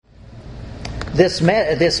This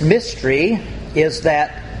mystery is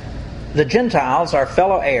that the Gentiles are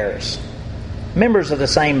fellow heirs, members of the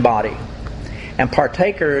same body, and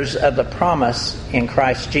partakers of the promise in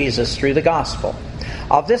Christ Jesus through the gospel.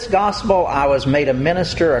 Of this gospel I was made a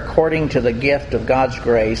minister according to the gift of God's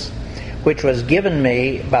grace, which was given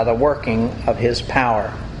me by the working of His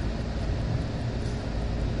power.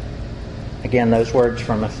 Again, those words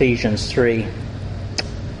from Ephesians 3.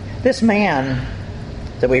 This man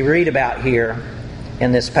that we read about here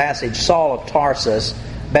in this passage, Saul of Tarsus,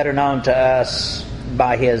 better known to us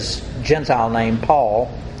by his Gentile name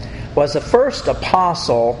Paul, was the first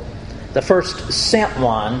apostle, the first sent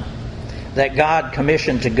one that God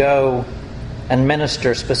commissioned to go and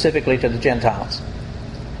minister specifically to the Gentiles.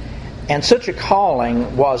 And such a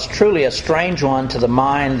calling was truly a strange one to the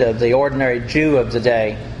mind of the ordinary Jew of the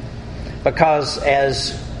day, because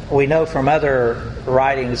as we know from other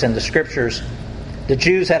writings in the Scriptures, the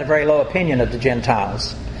Jews had a very low opinion of the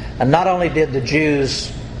Gentiles. And not only did the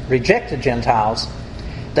Jews reject the Gentiles,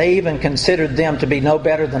 they even considered them to be no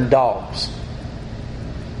better than dogs.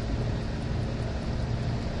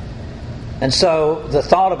 And so the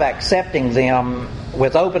thought of accepting them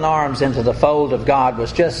with open arms into the fold of God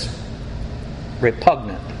was just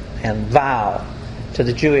repugnant and vile to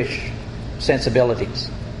the Jewish sensibilities.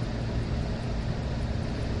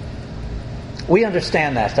 We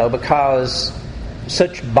understand that, though, because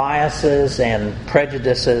such biases and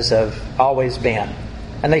prejudices have always been,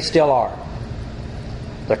 and they still are.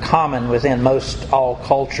 They're common within most all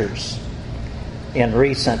cultures. In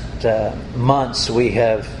recent months, we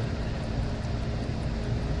have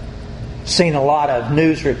seen a lot of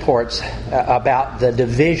news reports about the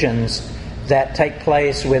divisions that take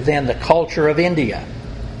place within the culture of India.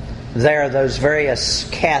 There, those various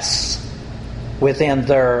castes within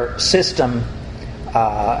their system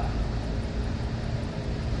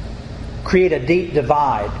create a deep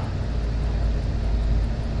divide.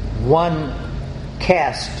 One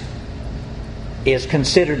caste is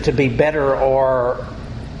considered to be better or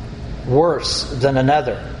worse than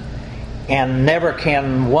another, and never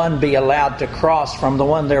can one be allowed to cross from the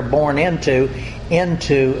one they're born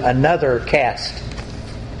into another caste.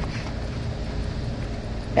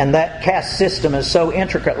 And that caste system is so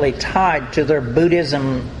intricately tied to their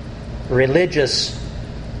Buddhism religious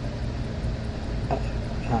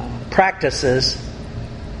practices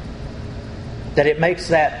that it makes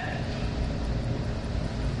that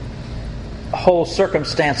whole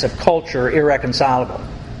circumstance of culture irreconcilable.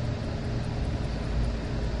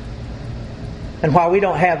 And while we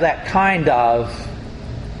don't have that kind of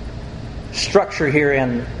structure here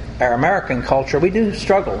in our American culture, we do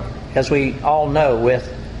struggle, as we all know,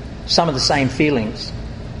 with some of the same feelings.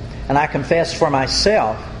 And I confess for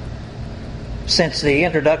myself, since the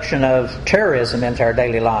introduction of terrorism into our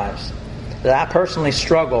daily lives, that I personally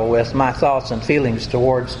struggle with my thoughts and feelings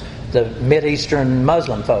towards the Mideastern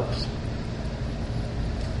Muslim folks.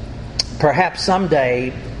 Perhaps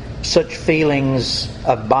someday such feelings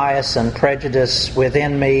of bias and prejudice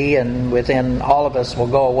within me and within all of us will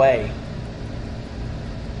go away.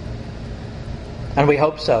 And we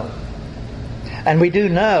hope so. And we do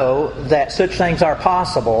know that such things are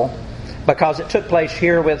possible because it took place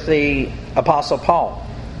here with the Apostle Paul.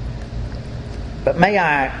 But may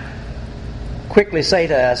I quickly say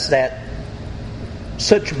to us that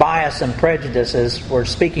such bias and prejudices we're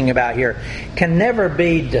speaking about here can never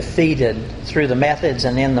be defeated through the methods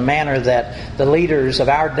and in the manner that the leaders of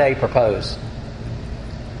our day propose.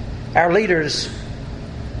 Our leaders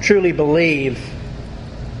truly believe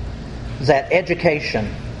that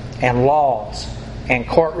education and laws and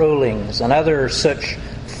court rulings and other such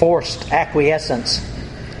forced acquiescence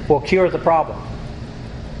will cure the problem.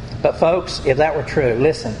 But folks, if that were true,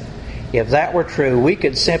 listen, if that were true, we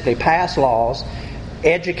could simply pass laws,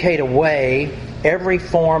 educate away every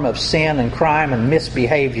form of sin and crime and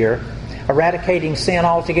misbehavior, eradicating sin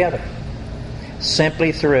altogether,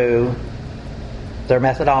 simply through their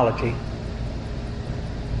methodology.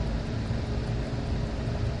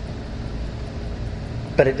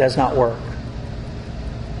 But it does not work.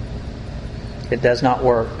 It does not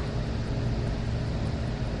work.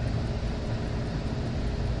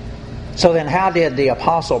 So then how did the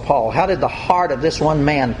Apostle Paul, how did the heart of this one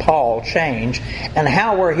man, Paul, change? And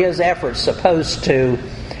how were his efforts supposed to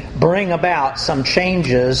bring about some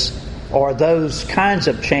changes or those kinds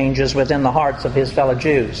of changes within the hearts of his fellow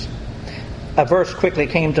Jews? A verse quickly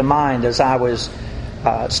came to mind as I was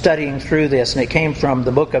studying through this, and it came from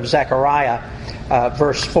the book of Zechariah,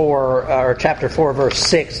 verse 4, or chapter 4, verse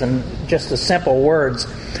 6, and just the simple words,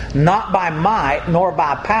 "Not by might nor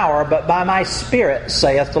by power, but by my Spirit,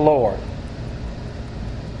 saith the Lord."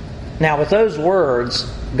 Now, with those words,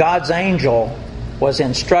 God's angel was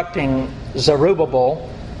instructing Zerubbabel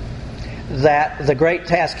that the great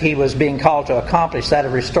task he was being called to accomplish, that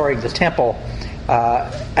of restoring the temple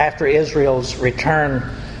after Israel's return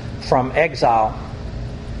from exile,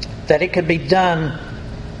 that it could be done,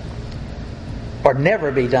 or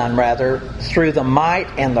never be done rather, through the might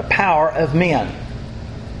and the power of men.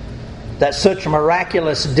 That such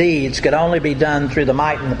miraculous deeds could only be done through the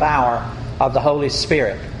might and the power of the Holy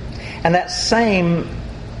Spirit. And that same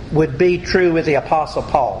would be true with the Apostle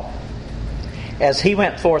Paul, as he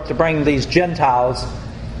went forth to bring these Gentiles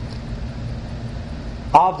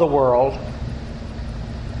of the world,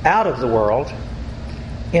 out of the world,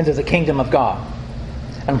 into the kingdom of God.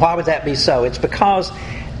 And why would that be so? It's because,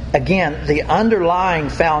 again, the underlying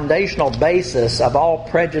foundational basis of all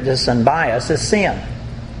prejudice and bias is sin.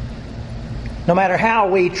 No matter how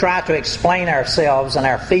we try to explain ourselves and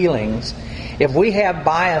our feelings, if we have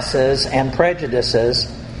biases and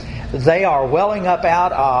prejudices, they are welling up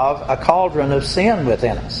out of a cauldron of sin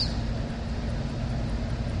within us.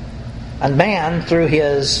 And man, through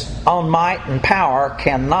his own might and power,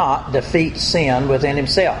 cannot defeat sin within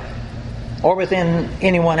himself or within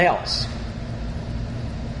anyone else.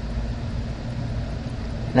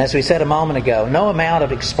 And as we said a moment ago, no amount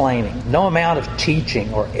of explaining, no amount of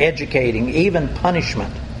teaching or educating, even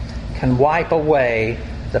punishment, can wipe away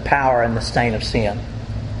the power and the stain of sin.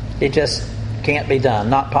 It just can't be done,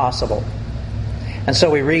 not possible. And so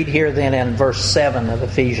we read here then in verse 7 of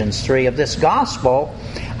Ephesians 3, of this gospel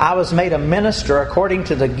I was made a minister according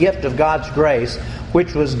to the gift of God's grace,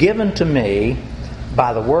 which was given to me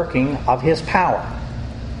by the working of His power.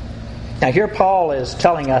 Now here Paul is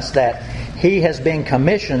telling us that he has been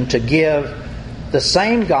commissioned to give the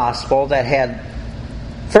same gospel that had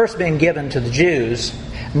first been given to the Jews,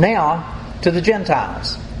 now to the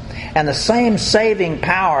Gentiles. And the same saving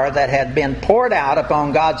power that had been poured out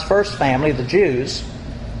upon God's first family, the Jews,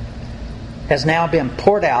 has now been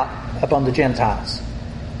poured out upon the Gentiles.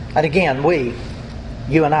 And again,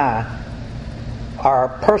 you and I, are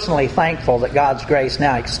personally thankful that God's grace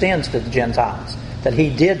now extends to the Gentiles. That He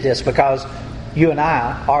did this because you and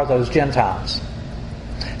I are those Gentiles.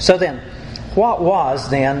 So then, what was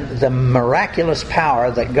then the miraculous power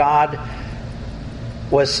that God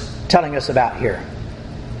was telling us about here?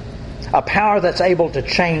 A power that's able to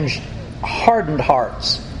change hardened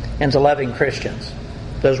hearts into loving Christians.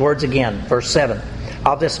 Those words again, verse 7.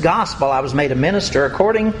 Of this gospel I was made a minister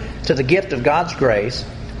according to the gift of God's grace,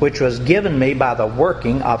 which was given me by the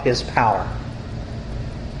working of His power.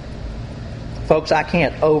 Folks, I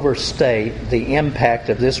can't overstate the impact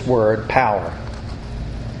of this word, power.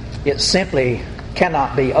 It simply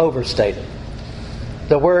cannot be overstated.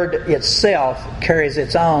 The word itself carries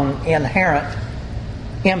its own inherent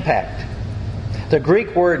impact. The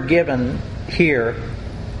Greek word given here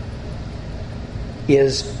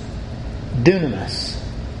is dunamis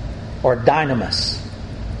or dynamis,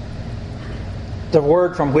 the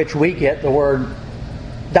word from which we get the word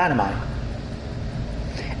dynamite.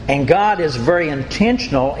 And God is very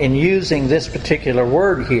intentional in using this particular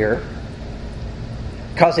word here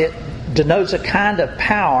because it denotes a kind of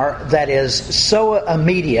power that is so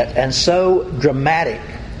immediate and so dramatic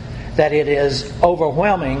that it is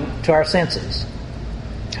overwhelming to our senses.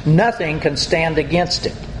 Nothing can stand against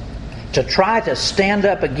it. To try to stand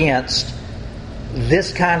up against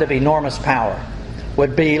this kind of enormous power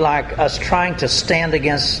would be like us trying to stand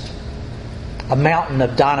against a mountain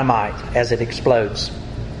of dynamite as it explodes.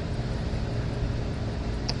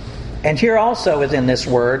 And here also within this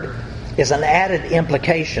word is an added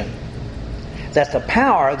implication that the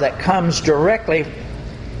power that comes directly,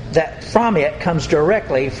 that from it comes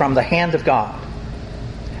directly from the hand of God.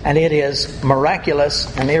 And it is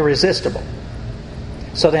miraculous and irresistible.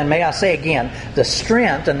 So then may I say again, the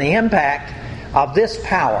strength and the impact of this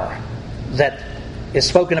power that is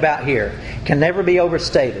spoken about here can never be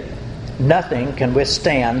overstated. Nothing can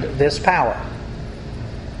withstand this power.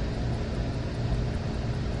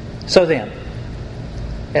 So then,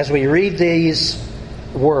 as we read these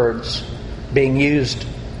words being used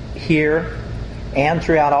here and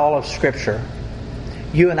throughout all of Scripture,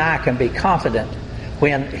 you and I can be confident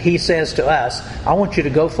when He says to us, I want you to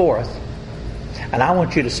go forth and I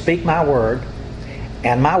want you to speak my word,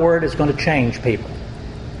 and my word is going to change people.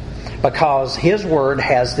 Because His word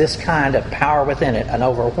has this kind of power within it, an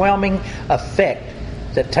overwhelming effect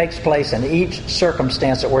that takes place in each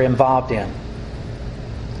circumstance that we're involved in.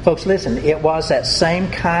 Folks, listen, it was that same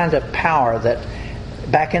kind of power that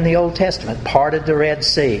back in the Old Testament parted the Red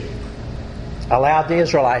Sea, allowed the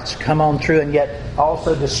Israelites to come on through, and yet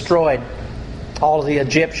also destroyed all of the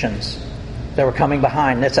Egyptians. that were coming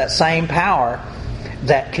behind. And it's that same power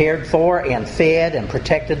that cared for and fed and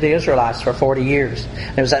protected the Israelites for 40 years.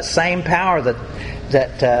 And it was that same power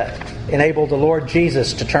that enabled the Lord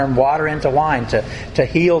Jesus to turn water into wine, to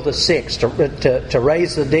heal the sick, to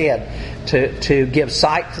raise the dead, to give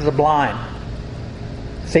sight to the blind,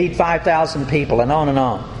 feed 5,000 people, and on and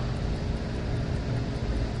on.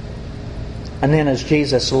 And then as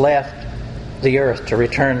Jesus left the earth to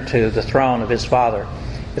return to the throne of His Father,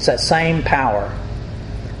 it's that same power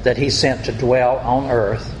that He sent to dwell on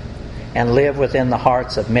earth and live within the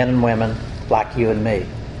hearts of men and women like you and me.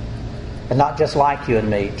 And not just like you and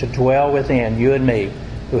me, to dwell within you and me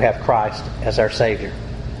who have Christ as our Savior.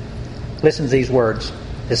 Listen to these words.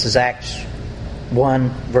 This is Acts 1,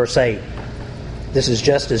 verse 8. This is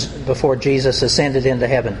just as before Jesus ascended into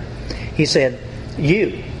heaven. He said,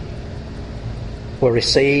 "You will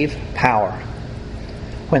receive power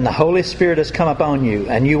when the Holy Spirit has come upon you,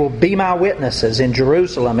 and you will be my witnesses in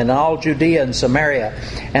Jerusalem and in all Judea and Samaria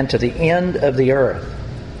and to the end of the earth."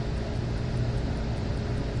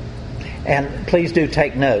 And please do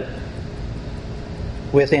take note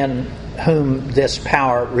within whom this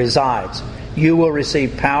power resides. You will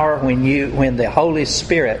receive power when the Holy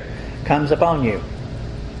Spirit comes upon you.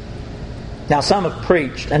 Now, some have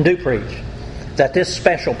preached and do preach that this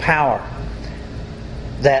special power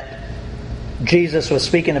that Jesus was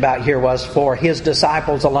speaking about here was for His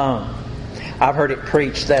disciples alone. I've heard it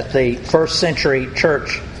preached that the first century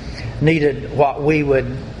church needed what we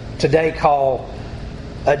would today call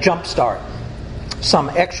a jump start,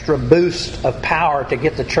 some extra boost of power to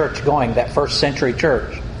get the church going, that first century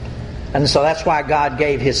church. And so that's why God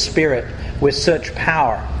gave His Spirit with such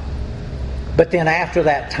power. But then after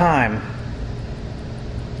that time,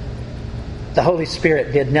 the Holy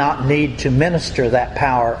Spirit did not need to minister that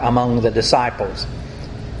power among the disciples.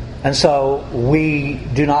 And so we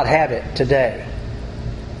do not have it today.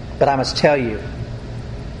 But I must tell you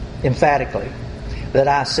emphatically that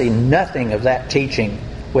I see nothing of that teaching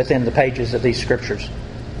within the pages of these Scriptures.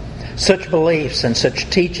 Such beliefs and such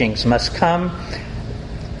teachings must come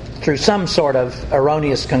through some sort of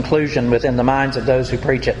erroneous conclusion within the minds of those who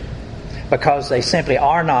preach it, because they simply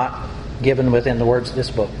are not given within the words of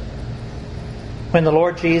this book. When the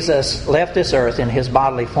Lord Jesus left this earth in His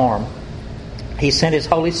bodily form, He sent His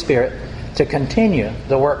Holy Spirit to continue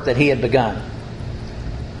the work that He had begun.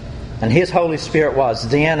 And His Holy Spirit was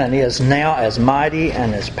then and is now as mighty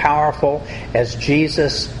and as powerful as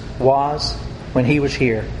Jesus was when He was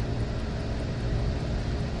here.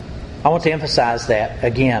 I want to emphasize that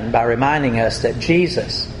again by reminding us that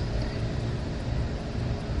Jesus,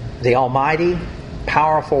 the Almighty,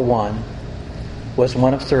 powerful One, was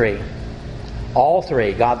one of three. All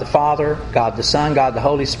three, God the Father, God the Son, God the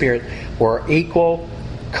Holy Spirit, were equal,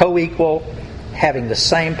 co-equal, having the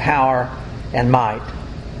same power and might.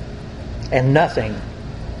 And nothing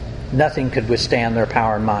could withstand their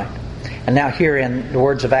power and might. And now here in the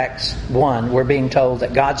words of Acts 1, we're being told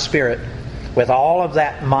that God's Spirit, with all of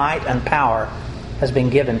that might and power, has been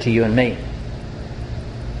given to you and me.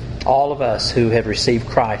 All of us who have received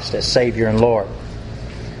Christ as Savior and Lord.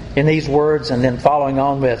 In these words, and then following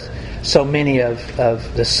on with so many of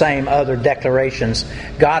the same other declarations,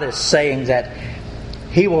 God is saying that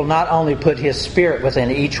He will not only put His Spirit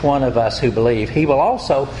within each one of us who believe, He will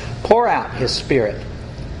also pour out His Spirit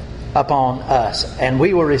upon us. And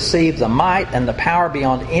we will receive the might and the power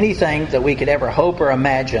beyond anything that we could ever hope or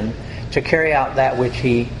imagine to carry out that which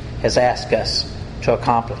He has asked us to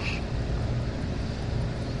accomplish.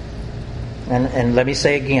 And let me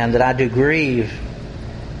say again that I do grieve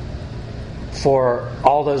for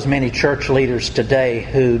all those many church leaders today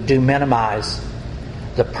who do minimize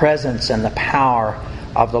the presence and the power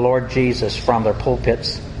of the Lord Jesus from their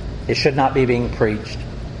pulpits. It should not be being preached.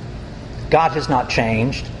 God has not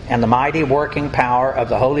changed, and the mighty working power of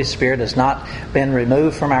the Holy Spirit has not been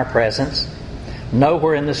removed from our presence.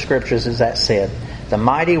 Nowhere in the Scriptures is that said. The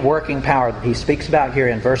mighty working power that He speaks about here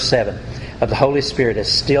in verse 7 of the Holy Spirit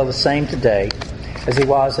is still the same today as He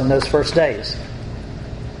was in those first days.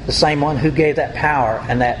 The same one who gave that power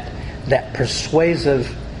and that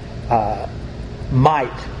persuasive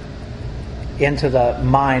might into the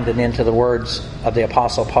mind and into the words of the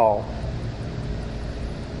Apostle Paul.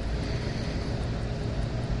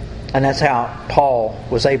 And that's how Paul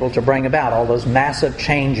was able to bring about all those massive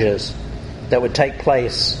changes that would take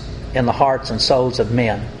place in the hearts and souls of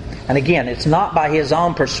men. And again, it's not by his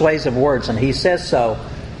own persuasive words, and he says so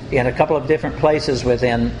in a couple of different places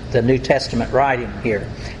within the New Testament writing here.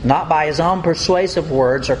 Not by his own persuasive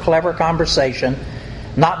words or clever conversation,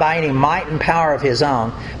 not by any might and power of his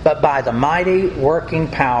own, but by the mighty working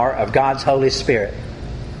power of God's Holy Spirit.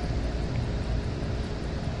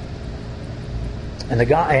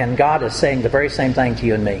 And God is saying the very same thing to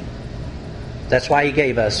you and me. That's why He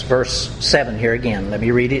gave us verse 7 here again. Let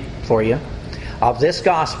me read it for you. Of this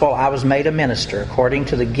gospel I was made a minister, according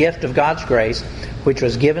to the gift of God's grace, which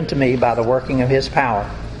was given to me by the working of His power.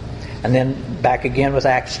 And then back again with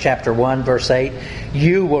Acts chapter 1, verse 8.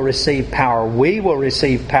 You will receive power. We will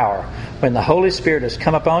receive power when the Holy Spirit has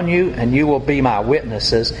come upon you, and you will be my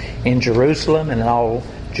witnesses in Jerusalem and in all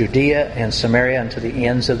Judea and Samaria and to the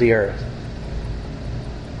ends of the earth.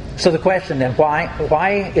 So the question then,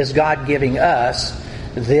 why is God giving us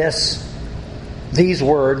these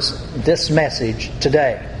words, this message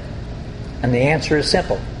today? And the answer is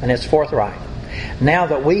simple, and it's forthright. Now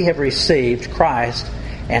that we have received Christ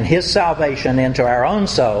and His salvation into our own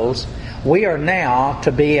souls, we are now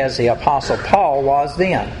to be as the Apostle Paul was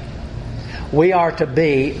then. We are to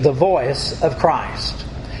be the voice of Christ.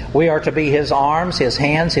 We are to be His arms, His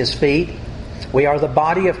hands, His feet. We are the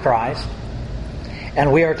body of Christ.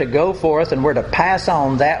 And we are to go forth and we're to pass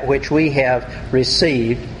on that which we have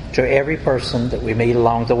received to every person that we meet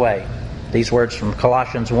along the way. These words from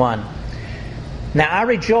Colossians 1. Now I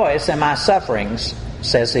rejoice in my sufferings,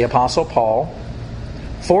 says the Apostle Paul,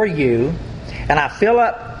 for you, and I fill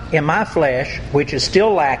up in my flesh, which is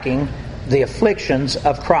still lacking, the afflictions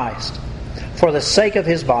of Christ, for the sake of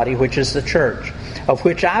His body, which is the church, of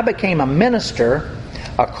which I became a minister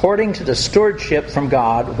according to the stewardship from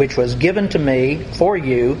God, which was given to me for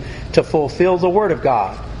you to fulfill the Word of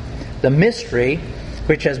God, the mystery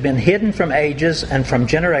which has been hidden from ages and from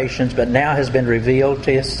generations, but now has been revealed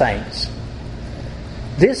to His saints.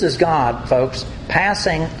 This is God, folks,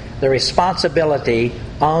 passing the responsibility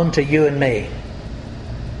on to you and me.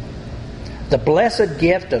 The blessed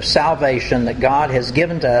gift of salvation that God has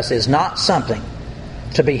given to us is not something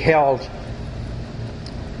to be held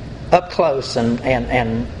up close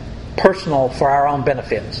and personal for our own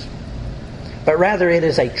benefits. But rather it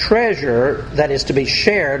is a treasure that is to be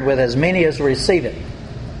shared with as many as receive it.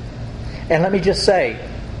 And let me just say,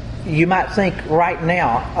 you might think right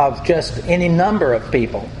now of just any number of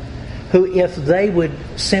people who, if they would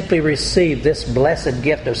simply receive this blessed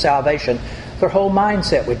gift of salvation, their whole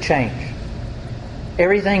mindset would change.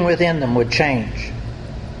 Everything within them would change.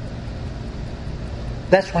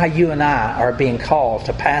 That's why you and I are being called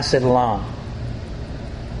to pass it along.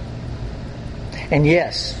 And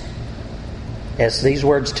yes, as these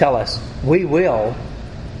words tell us, we will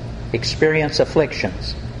experience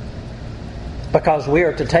afflictions, because we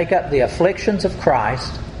are to take up the afflictions of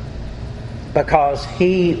Christ, because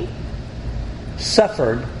He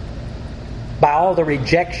suffered by all the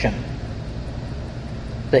rejection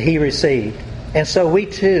that He received. And so we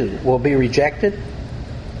too will be rejected,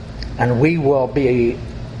 and we will be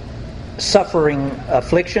suffering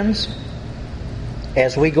afflictions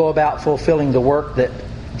as we go about fulfilling the work that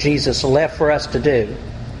Jesus left for us to do.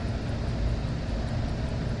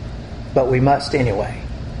 But we must anyway.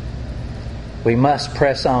 We must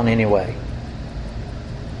press on anyway.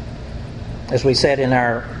 As we said in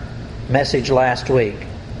our message last week,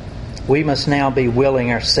 we must now be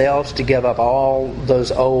willing ourselves to give up all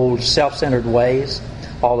those old self-centered ways,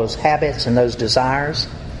 all those habits and those desires.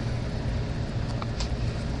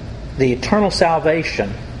 The eternal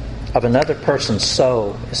salvation of another person's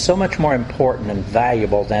soul is so much more important and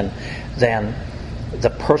valuable than the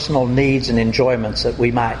personal needs and enjoyments that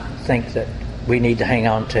we might think that we need to hang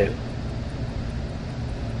on to.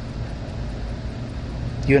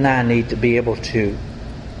 You and I need to be able to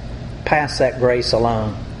pass that grace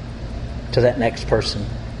along to that next person.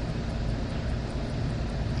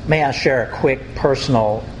 May I share a quick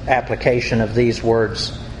personal application of these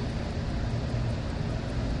words?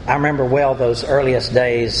 I remember well those earliest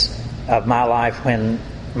days of my life, when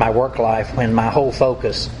my work life, when my whole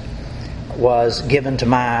focus was given to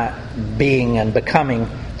my being and becoming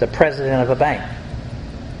the president of a bank.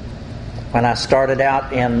 When I started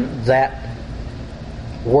out in that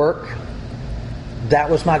work, that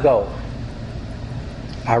was my goal.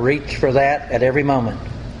 I reached for that at every moment.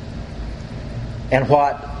 And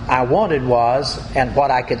what I wanted was, and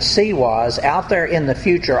what I could see was, out there in the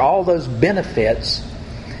future, all those benefits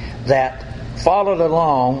that followed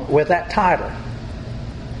along with that title.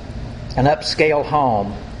 An upscale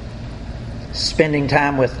home, spending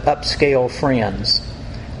time with upscale friends,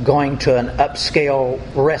 going to an upscale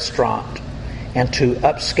restaurant, and to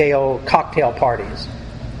upscale cocktail parties,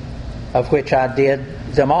 of which I did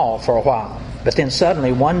them all for a while. But then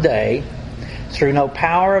suddenly one day, through no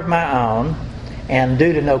power of my own and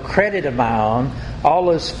due to no credit of my own, all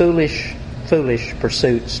those foolish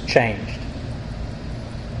pursuits changed.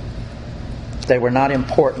 They were not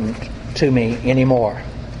important to me anymore.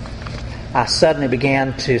 I suddenly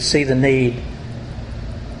began to see the need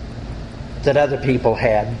that other people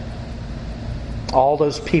had. All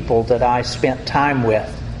those people that I spent time with,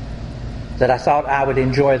 that I thought I would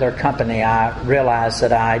enjoy their company, I realized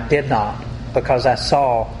that I did not, because I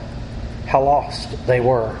saw how lost they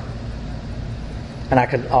were.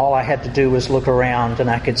 And all I had to do was look around, and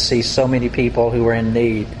I could see so many people who were in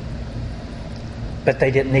need. But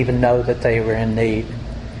they didn't even know that they were in need.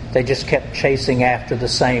 They just kept chasing after the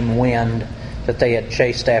same wind that they had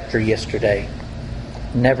chased after yesterday,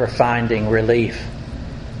 never finding relief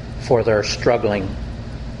for their struggling,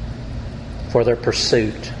 for their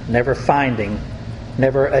pursuit, never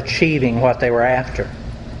achieving what they were after.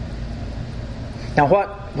 Now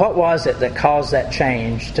what was it that caused that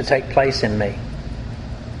change to take place in me?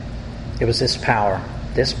 It was this power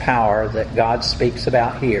that God speaks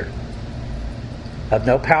about here. Of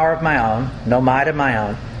no power of my own, no might of my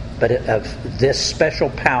own, but of this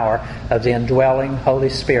special power of the indwelling Holy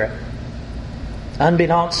Spirit.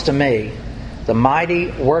 Unbeknownst to me, the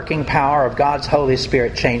mighty working power of God's Holy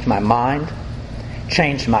Spirit changed my mind,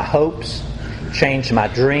 changed my hopes, changed my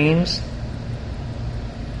dreams.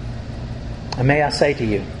 And may I say to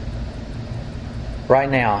you, right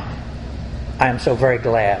now, I am so very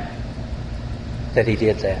glad that He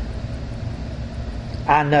did that.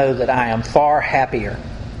 I know that I am far happier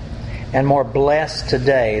and more blessed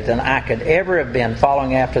today than I could ever have been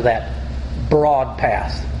following after that broad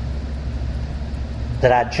path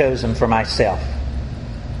that I'd chosen for myself.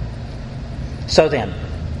 So then,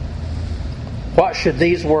 what should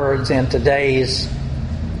these words in today's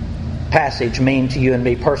passage mean to you and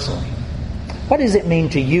me personally? What does it mean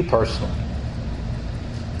to you personally?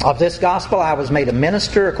 Of this gospel I was made a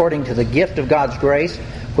minister according to the gift of God's grace,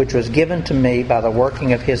 which was given to me by the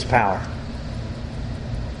working of His power.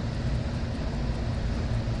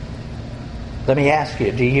 Let me ask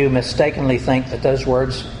you, do you mistakenly think that those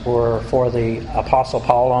words were for the Apostle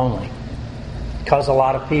Paul only? Because a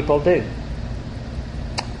lot of people do.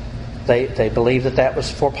 They believe that was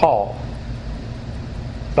for Paul.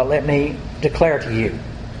 But let me declare to you,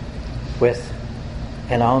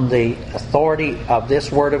 and on the authority of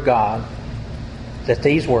this Word of God, that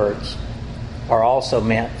these words are also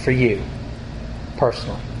meant for you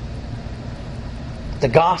personally. The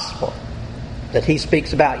gospel that he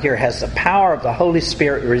speaks about here has the power of the Holy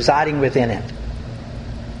Spirit residing within it.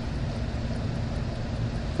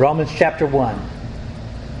 Romans chapter 1.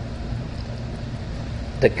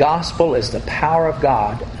 The gospel is the power of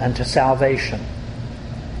God unto salvation.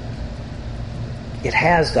 It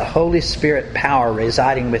has the Holy Spirit power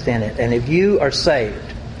residing within it. And if you are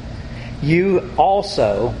saved, you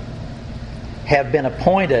also have been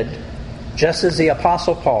appointed, just as the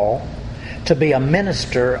Apostle Paul, to be a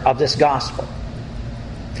minister of this gospel.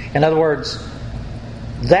 In other words,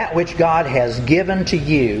 that which God has given to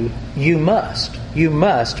you, you must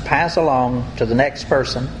pass along to the next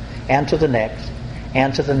person, and to the next,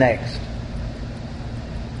 and to the next.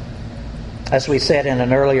 As we said in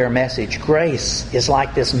an earlier message, grace is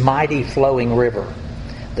like this mighty flowing river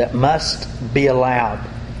that must be allowed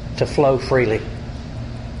to flow freely,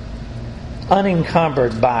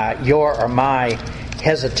 unencumbered by your or my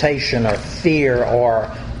hesitation or fear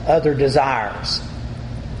or other desires.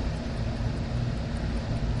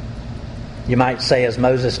 You might say, as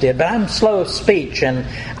Moses did, but I'm slow of speech and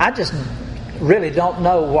I just really don't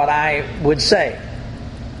know what I would say.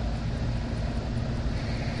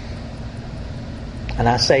 And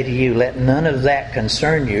I say to you, let none of that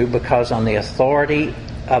concern you, because on the authority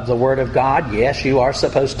of the Word of God, yes, you are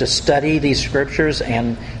supposed to study these Scriptures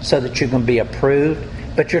and so that you can be approved,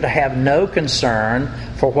 but you're to have no concern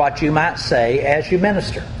for what you might say as you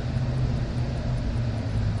minister.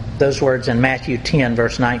 Those words in Matthew 10,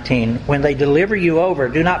 verse 19, when they deliver you over,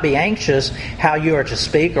 do not be anxious how you are to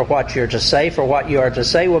speak or what you are to say, for what you are to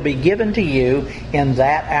say will be given to you in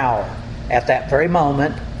that hour. At that very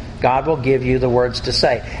moment, God will give you the words to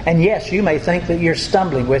say. And yes, you may think that you're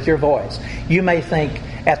stumbling with your voice. You may think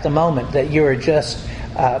at the moment that you are just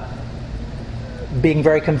being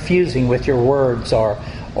very confusing with your words or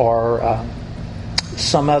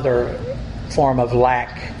some other form of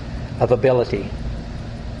lack of ability.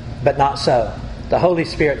 But not so. The Holy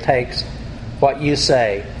Spirit takes what you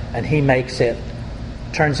say and He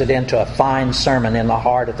turns it into a fine sermon in the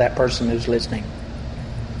heart of that person who's listening.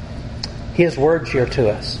 His words here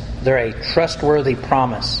to us, they're a trustworthy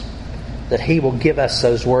promise that He will give us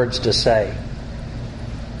those words to say.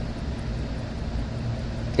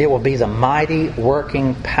 It will be the mighty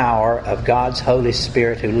working power of God's Holy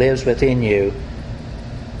Spirit who lives within you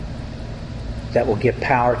that will give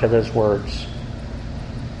power to those words.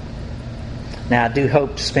 Now, I do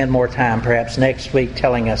hope to spend more time, perhaps next week,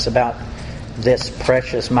 telling us about this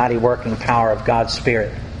precious, mighty working power of God's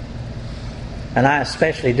Spirit. And I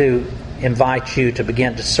especially do invite you to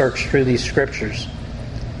begin to search through these Scriptures,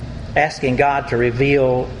 asking God to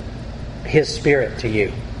reveal His Spirit to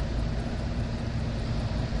you.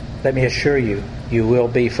 Let me assure you, you will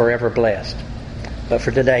be forever blessed. But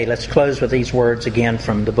for today, let's close with these words again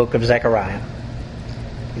from the book of Zechariah.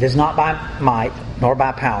 It is not by might nor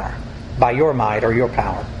by power, by your might or your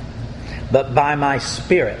power, but by my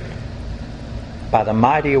Spirit, by the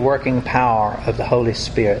mighty working power of the Holy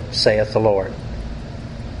Spirit, saith the Lord.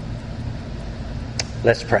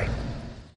 Let's pray.